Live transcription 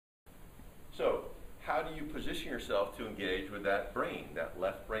So how do you position yourself to engage with that brain, that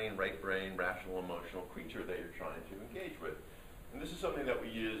left brain, right brain, rational, emotional creature that you're trying to engage with? And this is something that we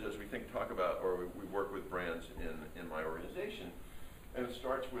use as we talk about, or we work with brands in my organization. And it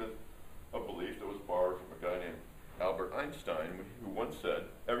starts with a belief that was borrowed from a guy named Albert Einstein, who once said,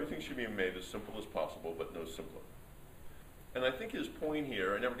 everything should be made as simple as possible, but no simpler. And I think his point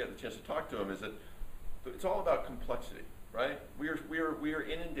here, I never get the chance to talk to him, is that it's all about complexity, right? We are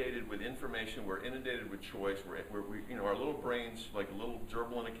inundated with information. We're inundated with choice. Our little brains, like a little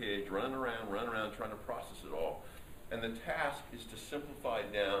gerbil in a cage, running around, trying to process it all. And the task is to simplify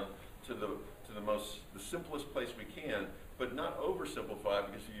down to the simplest place we can, but not oversimplify,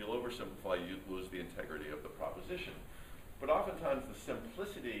 because if you oversimplify, you lose the integrity of the proposition. But oftentimes the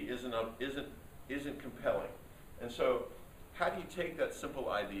simplicity isn't compelling. And so how do you take that simple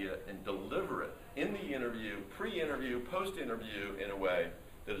idea and deliver it in the interview, pre-interview, post-interview, in a way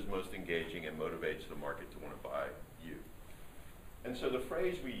that is most engaging and motivates the market to want to buy you? And so the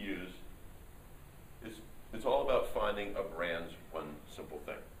phrase we use is, it's all about finding a brand's one simple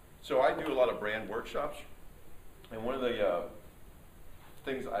thing. So I do a lot of brand workshops, and one of the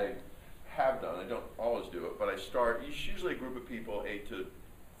things I have done, I don't always do it, but it's usually a group of people, 8 to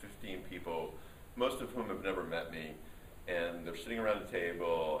 15 people, most of whom have never met me, and they're sitting around the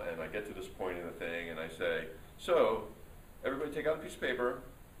table, and I get to this point in the thing, and I say, so, everybody take out a piece of paper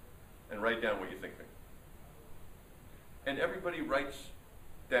and write down what you're thinking. And everybody writes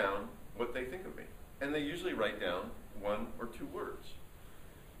down what they think of me. And they usually write down 1 or 2 words.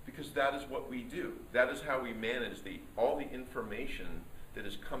 Because that is what we do. That is how we manage all the information that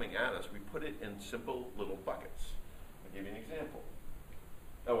is coming at us. We put it in simple little buckets. I'll give you an example.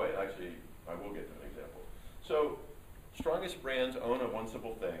 Oh wait, actually, I will get to an example. So, strongest brands own a one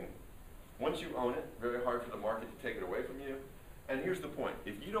simple thing. Once you own it, very hard for the market to take it away from you. And here's the point.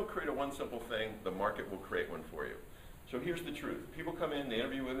 If you don't create a one simple thing, the market will create one for you. So here's the truth. People come in, they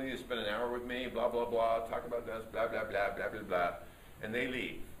interview with me, they spend an hour with me, blah, blah, blah, talk about this, blah, blah, blah, blah, blah, blah, and they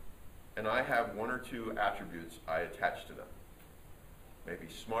leave. And I have 1 or 2 attributes I attach to them. Maybe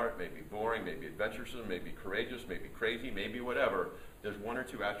smart, maybe boring, maybe adventuresome, maybe courageous, maybe crazy, maybe whatever. There's 1 or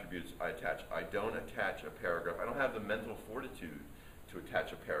 2 attributes I attach. I don't attach a paragraph. I don't have the mental fortitude to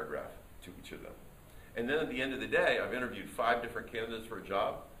attach a paragraph to each of them. And then at the end of the day, I've interviewed 5 different candidates for a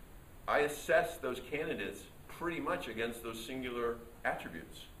job. I assess those candidates pretty much against those singular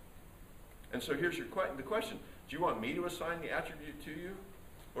attributes. And so here's the question. Do you want me to assign the attribute to you?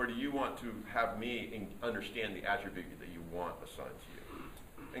 Or do you want to have me understand the attribute that you want assigned to you?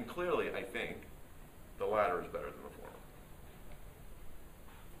 And clearly, I think the latter is better than the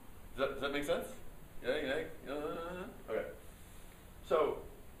former. Does that make sense? Yeah? Okay. So,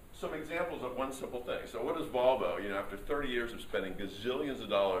 some examples of one simple thing. So what is Volvo, after 30 years of spending gazillions of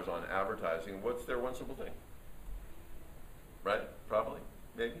dollars on advertising, what's their one simple thing? Right? Probably?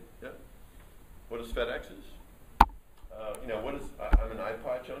 Maybe? Yeah. What is FedEx's? I'm an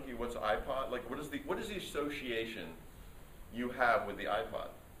iPod junkie. What's iPod? Like, what is the association you have with the iPod?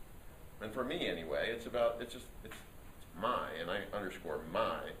 And for me, anyway, it's my, and I underscore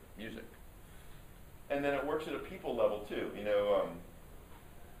my, music. And then it works at a people level, too.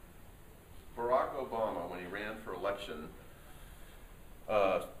 Barack Obama, when he ran for election,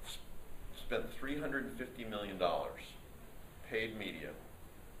 spent $350 million paid media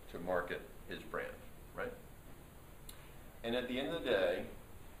to market his brand, right? And at the end of the day,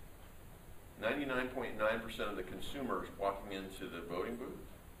 99.9% of the consumers walking into the voting booth,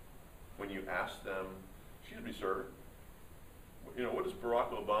 when you ask them, excuse me, sir, what does Barack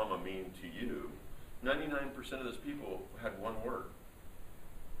Obama mean to you? 99% of those people had one word.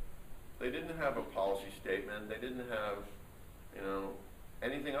 They didn't have a policy statement. They didn't have,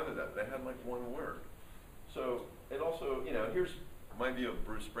 anything other than that. They had like one word. So it also, here's my view of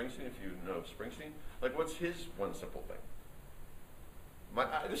Bruce Springsteen, if you know Springsteen. Like, what's his one simple thing?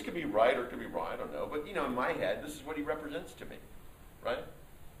 This could be right or it could be wrong, I don't know. But, in my head, this is what he represents to me, right?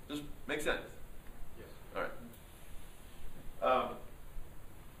 Does this make sense? Yes. All right.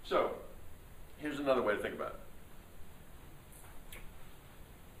 So, here's another way to think about it.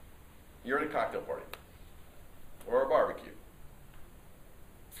 You're at a cocktail party or a barbecue,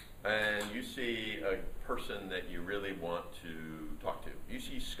 and you see a person that you really want to talk to. You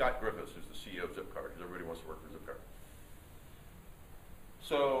see Scott Griffiths, who's the CEO of Zipcar, because everybody wants to work for Zipcar.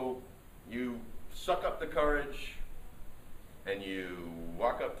 So you suck up the courage, and you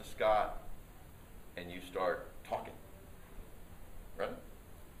walk up to Scott, and you start talking, right?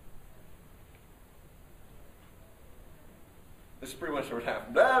 This is pretty much what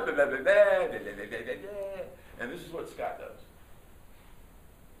happened. Blah, blah, blah, blah, blah, blah, blah, blah, blah, blah. And this is what Scott does.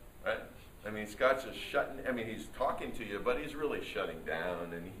 Right? I mean, Scott's just shutting, I mean, he's talking to you, but he's really shutting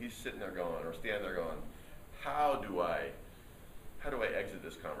down, and he's sitting there going, or standing there going, how do I exit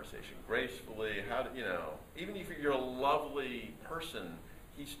this conversation gracefully? How do, you know, even if you're a lovely person,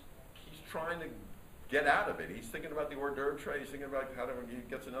 he's trying to get out of it. He's thinking about the hors d'oeuvre tray, he's thinking about how he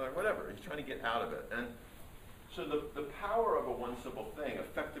gets another, whatever. He's trying to get out of it. And so the power of a one simple thing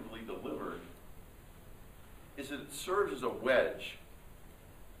effectively delivered is that it serves as a wedge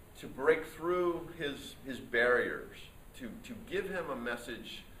to break through his barriers, to give him a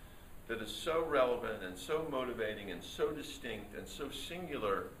message that is so relevant and so motivating and so distinct and so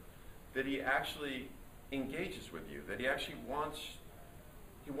singular that he actually engages with you, that he actually wants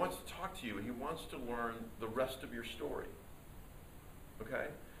to talk to you, and he wants to learn the rest of your story. Okay?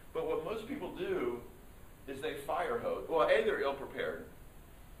 But what most people do is they fire hose. Well, A, they're ill-prepared.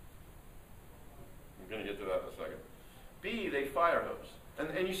 I'm going to get to that in a second. B, they fire hose.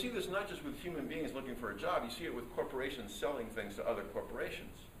 And you see this not just with human beings looking for a job, you see it with corporations selling things to other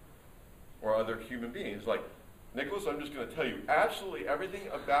corporations or other human beings. Like, Nicholas, I'm just going to tell you absolutely everything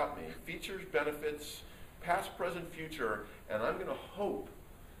about me, features, benefits, past, present, future, and I'm going to hope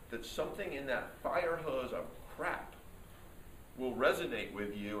that something in that fire hose of crap will resonate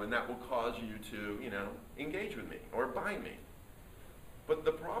with you, and that will cause you to, you know, engage with me or buy me. But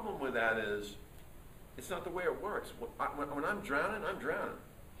the problem with that is, it's not the way it works. When I'm drowning, I'm drowning.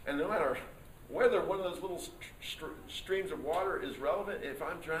 And no matter whether one of those little streams of water is relevant, if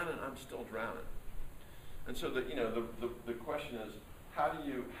I'm drowning, I'm still drowning. And so the question is, how do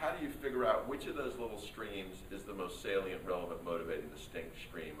you figure out which of those little streams is the most salient, relevant, motivating, distinct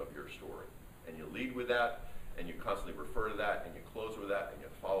stream of your story? And you lead with that, and you constantly refer to that, and you close with that, and you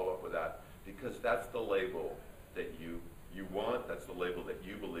follow up with that, because that's the label that you want, that's the label that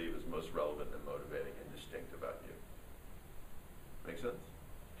you believe is most relevant and motivating and distinct about you. Make sense?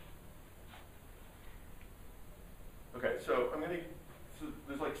 Okay, so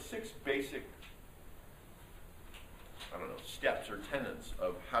there's like 6 basic, I don't know, steps or tenets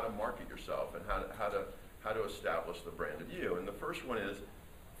of how to market yourself and how to establish the brand of you. And the first one is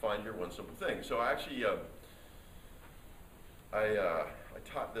find your one simple thing. So I actually, I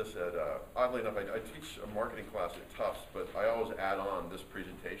taught this at, oddly enough, I teach a marketing class at Tufts, but I always add on this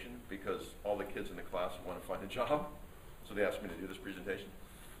presentation because all the kids in the class want to find a job, so they asked me to do this presentation.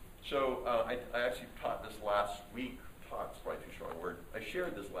 So I actually taught this last week. Taught's probably too strong a word. I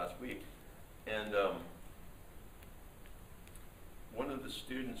shared this last week, and one of the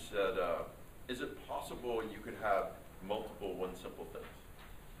students said, is it possible you could have multiple one simple things?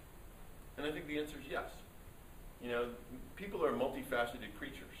 And I think the answer is yes. You know, people are multifaceted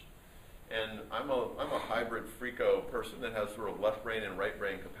creatures. And I'm a hybrid freako person that has sort of left brain and right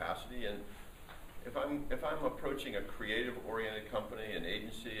brain capacity. And if I'm approaching a creative oriented company, an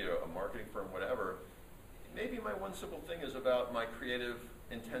agency, or a marketing firm, whatever, maybe my one simple thing is about my creative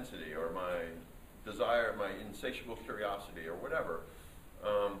intensity or my desire, my insatiable curiosity or whatever.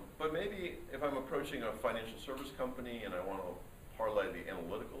 But maybe if I'm approaching a financial service company and I want to parlay the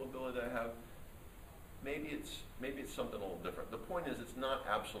analytical ability that I have, maybe it's something a little different. The point is, it's not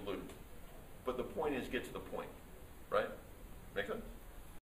absolute, but the point is, get to the point, right? Make sense?